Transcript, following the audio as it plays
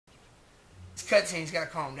cutscenes gotta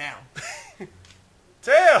calm down.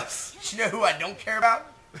 Tails! You know who I don't care about?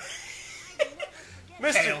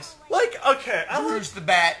 Mr. Tails. Like, okay, Bruce the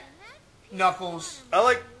Bat, Knuckles, I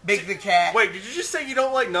like... Big the Cat. Wait, did you just say you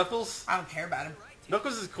don't like Knuckles? I don't care about him.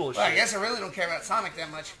 Knuckles is cool as Well, shit. I guess I really don't care about Sonic that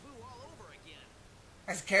much.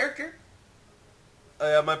 As a character,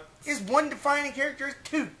 his one defining character is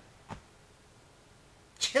 2.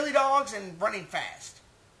 Chili dogs and running fast.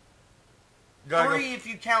 3 if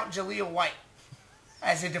you count Jaleel White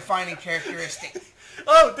as a defining characteristic.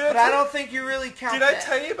 Oh, but I don't think you really count that. Did I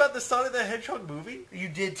tell you about the Sonic the Hedgehog movie? You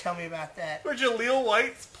did tell me about that. Where Jaleel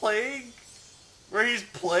White's playing... Where he's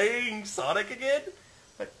playing Sonic again?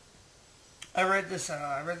 I read this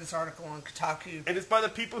article on Kotaku. And it's by the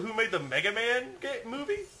people who made the Mega Man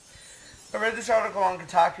movie? I read this article on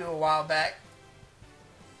Kotaku a while back.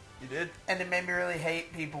 You did? And it made me really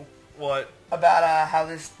hate people. What? About how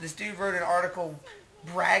this dude wrote an article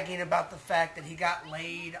bragging about the fact that he got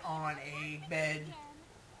laid on a bed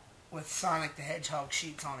with Sonic the Hedgehog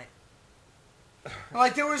sheets on it.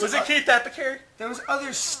 Like there was... Was it Keith Apicary? There was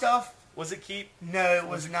other stuff. Was it Keith? No, it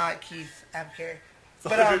was not Keith Apicary.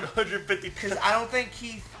 But 150... Because I don't think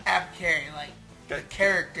Keith Apicary, like, the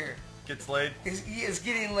character... Gets laid? Is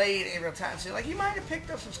getting laid every time. So, like, he might have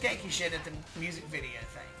picked up some skanky shit at the music video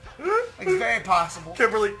thing. Like, it's very possible.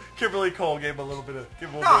 Kimberly Cole gave him a little bit of...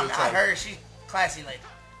 No, not her. She's classy lady.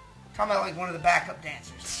 Talking about, like, one of the backup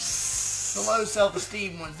dancers. The low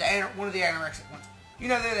self-esteem ones. One of the anorexic ones. You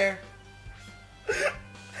know they're there.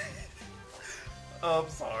 I'm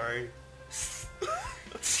sorry.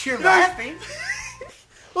 You're laughing.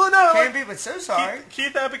 Well, no, can't be, but so sorry.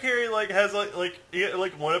 Keith Apicary has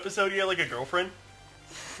like one episode he had like a girlfriend,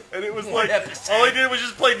 and it was One like episode. all he did was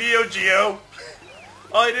just play Neo Geo.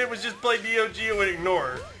 All he did was just play Neo Geo and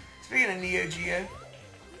ignore her. Speaking of Neo Geo.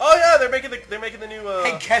 Oh yeah, they're making the new.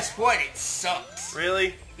 Hey, guess what? It sucks.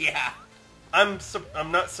 Really? Yeah. I'm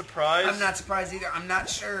not surprised. I'm not surprised either. I'm not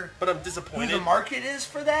sure. But I'm disappointed. Who the market is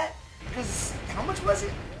for that? Because how much was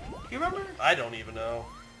it? You remember? I don't even know.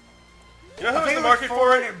 You know who was the market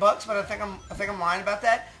for it? $400, but I think I'm lying about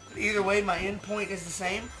that. But either way, my end point is the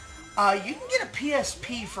same. You can get a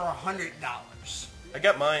PSP for $100. I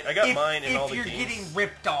got mine. I got mine in all the games. If you're getting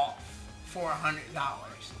ripped off for $100.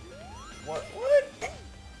 What?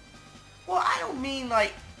 Well, I don't mean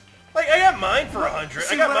like I got mine for $100.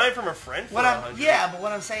 I got mine from a friend for $100. Yeah, but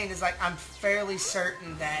what I'm saying is like I'm fairly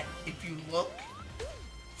certain that if you look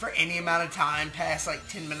for any amount of time past like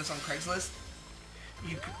 10 minutes on Craigslist,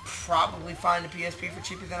 you could probably find a PSP for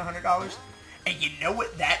cheaper than $100. And you know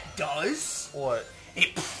what that does? What?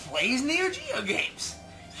 It plays Neo Geo games.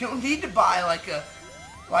 You don't need to buy like a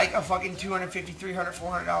fucking $250, $300,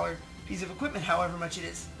 $400 piece of equipment, however much it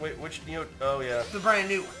is. Wait, which Neo? Oh yeah. The brand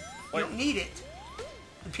new one. You don't need it.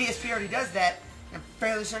 The PSP already does that. I'm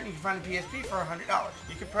fairly certain you can find a PSP for $100.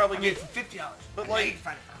 You could probably get it for $50. But like you can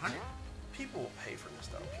find it for $100. People will pay for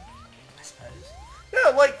nostalgia. I suppose.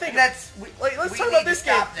 No, like think. Let's talk about this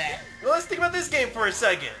game. Well, let's think about this game for a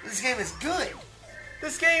second. This game is good.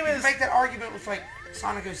 This game is. You make that argument with like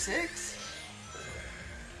Sonic 06.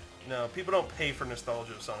 No, people don't pay for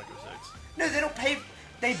nostalgia of Sonic 06. No, they don't pay.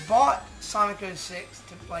 They bought Sonic 06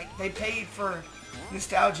 to like they paid for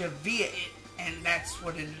nostalgia via it, and that's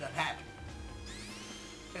what ended up happening.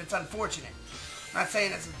 And it's unfortunate. I'm not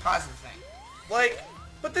saying that's a positive thing.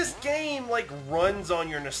 But this game runs on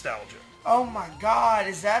your nostalgia. Oh my God,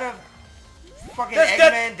 is that a fucking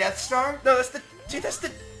Eggman Death Star? No, that's the.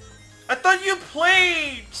 I thought you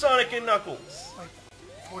played Sonic and Knuckles. Like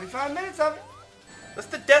 45 minutes of it. That's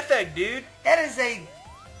the Death Egg, dude. That is a.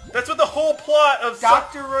 That's what the whole plot of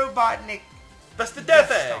Dr. Robotnik. That's the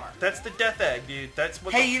Death Egg. Star. That's the Death Egg, dude. That's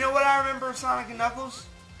what. Hey, you know what I remember of Sonic and Knuckles?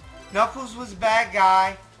 Knuckles was a bad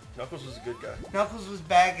guy. Knuckles was a good guy. Knuckles was a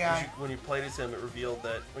bad guy. When you played as him, it revealed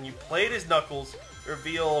that when you played as Knuckles, it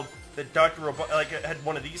revealed that Dr. Robotnik had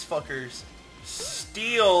one of these fuckers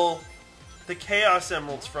steal the Chaos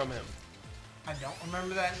Emeralds from him. I don't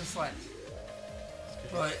remember that in the slightest.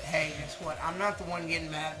 But hey, guess what? I'm not the one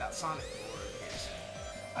getting mad about Sonic.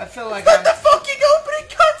 I feel like I'm the fucking opening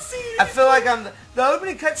cutscene. I feel like I'm the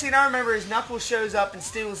opening cutscene. I remember is Knuckles shows up and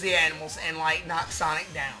steals the animals and knocks Sonic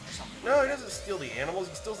down or something. No, he doesn't steal the animals.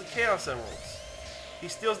 He steals the Chaos Emeralds. He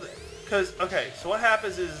steals the so what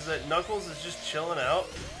happens is that Knuckles is just chilling out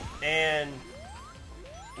and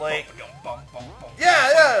yeah.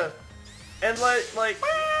 And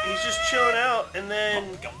he's just chilling out, and then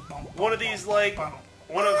one of these one of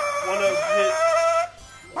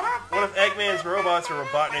Eggman's robots or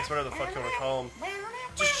Robotniks, whatever the fuck you want to call them,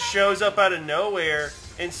 just shows up out of nowhere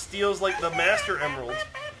and steals the Master Emerald.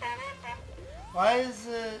 Why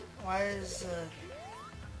is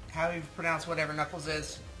how you pronounce whatever Knuckles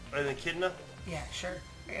is? An echidna? Yeah, sure.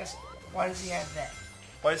 I guess. Why does he have that?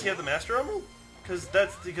 Why does he have the Master Emerald?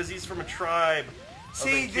 Because he's from a tribe.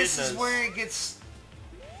 See, of this is echidnas. where it gets.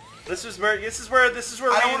 This is where I don't reading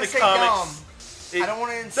want the to say comics. dumb. I don't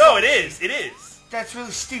want to insult. No, it is. It is. That's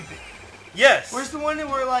really stupid. Yes. Where's the one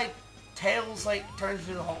where like Tails like turns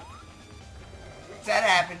into the Hulk? That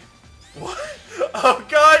happened. What? Oh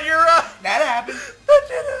God, you're right. That happened. That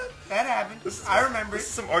did happen. That happened. I remember This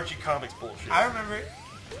is it. some Archie Comics bullshit. I remember it.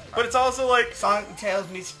 But it's also like Sonic and Tails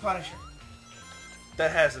meets Punisher.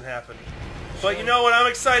 that hasn't happened. But you know what I'm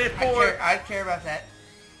excited for? I'd care about that.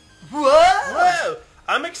 Whoa! Whoa!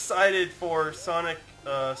 I'm excited for Sonic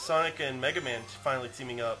and Mega Man finally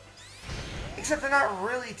teaming up. Except they're not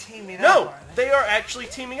really teaming up. No, Are they? they are actually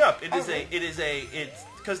teaming up. Oh, really? It's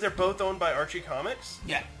because they're both owned by Archie Comics,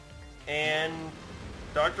 Yeah. and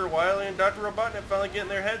Dr. Wily and Dr. Robotnik finally get in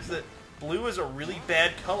their heads that blue is a really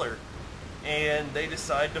bad color, and they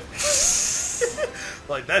decide to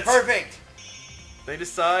like that's Perfect. They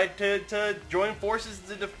decide to join forces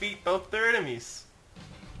to defeat both their enemies.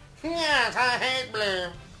 Yes, I hate blue.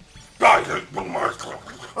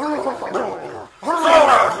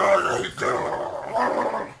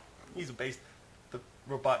 He's based. The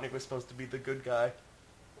Robotnik was supposed to be the good guy.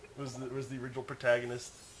 Was the original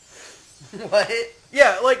protagonist. What?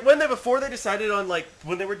 Yeah, like before they decided on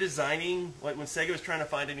when they were designing, like when Sega was trying to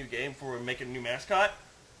find a new game for making a new mascot,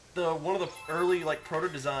 one of the early proto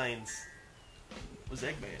designs was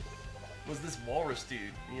Eggman. Was this walrus dude?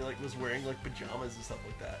 And he was wearing pajamas and stuff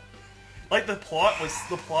like that. Like the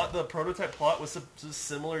prototype plot was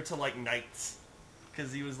similar to Knights,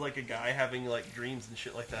 because he was a guy having dreams and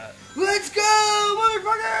shit like that. Let's go,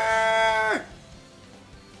 motherfucker!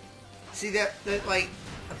 See that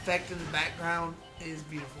effect in the background is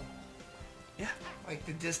beautiful. Yeah. Like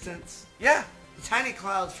the distance. Yeah. The tiny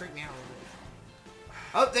clouds freak me out a little bit.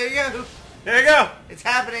 Oh, there you go. There you go. It's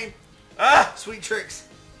happening. Ah. Sweet tricks.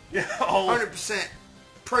 Yeah. Oh. 100%.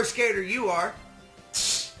 Pro skater you are.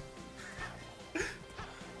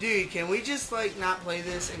 Dude, can we just not play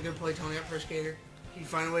this and go play Tony Hawk Pro Skater? Can you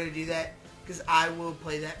find a way to do that? Because I will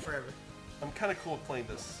play that forever. I'm kind of cool with playing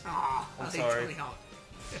this. Aw, I I'm like sorry. Tony Hawk.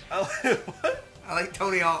 What? I like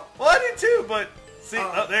Tony Hawk. Well, I do too, but see,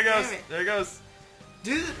 there goes. damn it. There goes.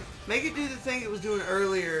 Make it do the thing it was doing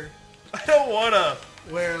earlier, I don't wanna.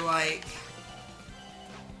 where I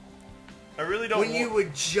really don't. when you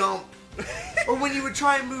would jump, or when you would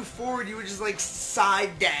try and move forward, you would just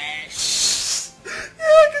side dash. Yeah,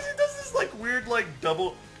 because he does this weird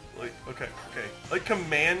double, okay,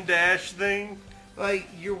 command dash thing.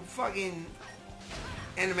 Your fucking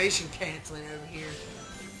animation canceling over here.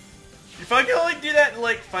 If I can only do that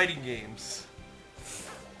in fighting games.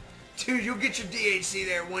 Dude, you'll get your DHC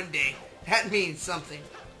there one day. That means something.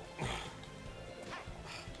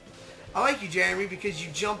 I like you, Jeremy, because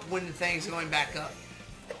you jump when the thing's going back up.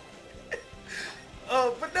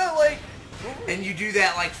 Oh, but no, And you do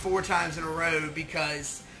that 4 times in a row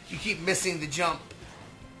because you keep missing the jump.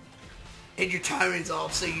 And your timing's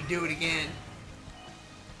off, so you do it again.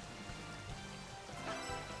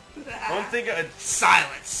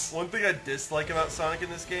 Silence. One thing I dislike about Sonic in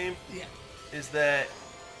this game, Yeah. is that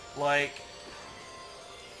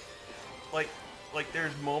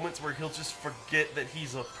there's moments where he'll just forget that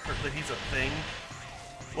he's a thing.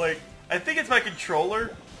 I think it's my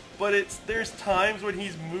controller, but there's times when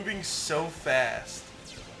he's moving so fast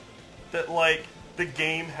that the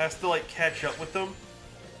game has to catch up with him.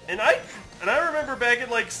 And I remember back in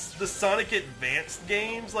the Sonic Advanced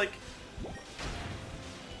games,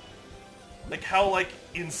 how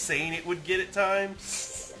insane it would get at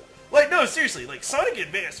times. No, seriously, Sonic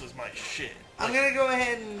Advance was my shit. I'm gonna go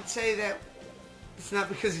ahead and say that it's not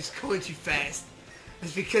because he's going too fast.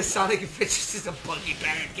 It's because Sonic Adventures is a buggy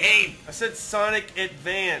bad game. I said Sonic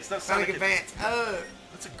Advance, not Sonic Advance. Oh.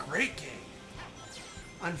 That's a great game.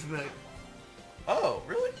 Unfamiliar. Oh,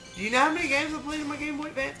 really? Do you know how many games I played in my Game Boy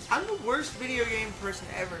Advance? I'm the worst video game person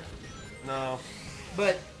ever. No.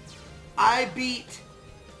 But I beat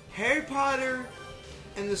Harry Potter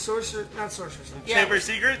and the Sorcerer's Stone. Chamber of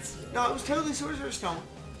Secrets? No, it was totally Sorcerer's Stone.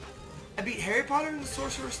 I beat Harry Potter and the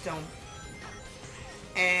Sorcerer's Stone.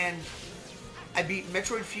 And I beat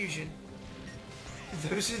Metroid Fusion.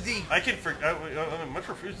 Those are the...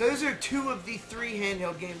 Metroid Fusion. Those are 2 of the 3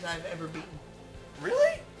 handheld games I've ever beaten.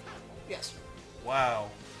 Really? Yes. Wow.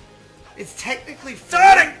 It's technically 4.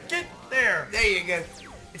 Sonic, get there! There you go.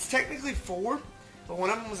 It's technically 4, but one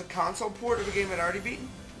of them was a console port of a game I'd already beaten.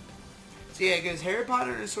 So yeah, it goes Harry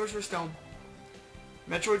Potter and the Sorcerer's Stone,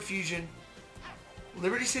 Metroid Fusion,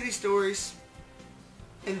 Liberty City Stories,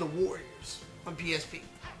 in the Warriors on PSP.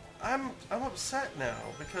 I'm upset now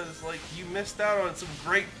because like you missed out on some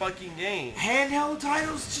great fucking games. Handheld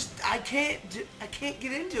titles, just I can't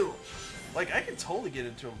get into them. Like I can totally get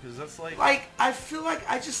into them because that's like I feel like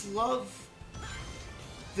I just love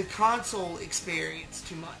the console experience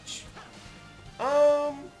too much.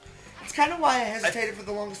 It's kind of why I hesitated for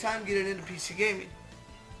the longest time getting into PC gaming.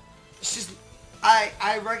 It's just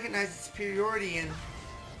I recognize its superiority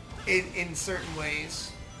in certain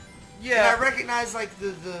ways. yeah. And I recognize like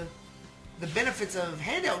the benefits of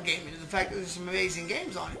handheld gaming and the fact that there's some amazing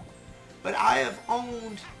games on it. But I have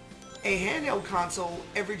owned a handheld console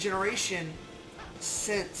every generation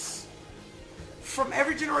from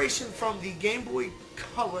the Game Boy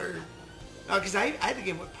Color. Because I had the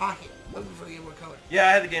Game Boy Pocket. That was before the Game Boy Color. Yeah,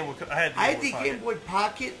 I had the Game Boy. I had the Game Boy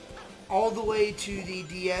Pocket all the way to the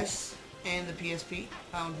DS and the PSP.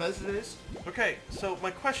 I owned both of those. Okay, so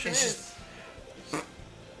my question is,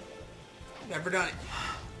 never done it.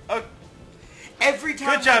 oh, Every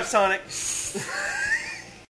time. good job, Sonic.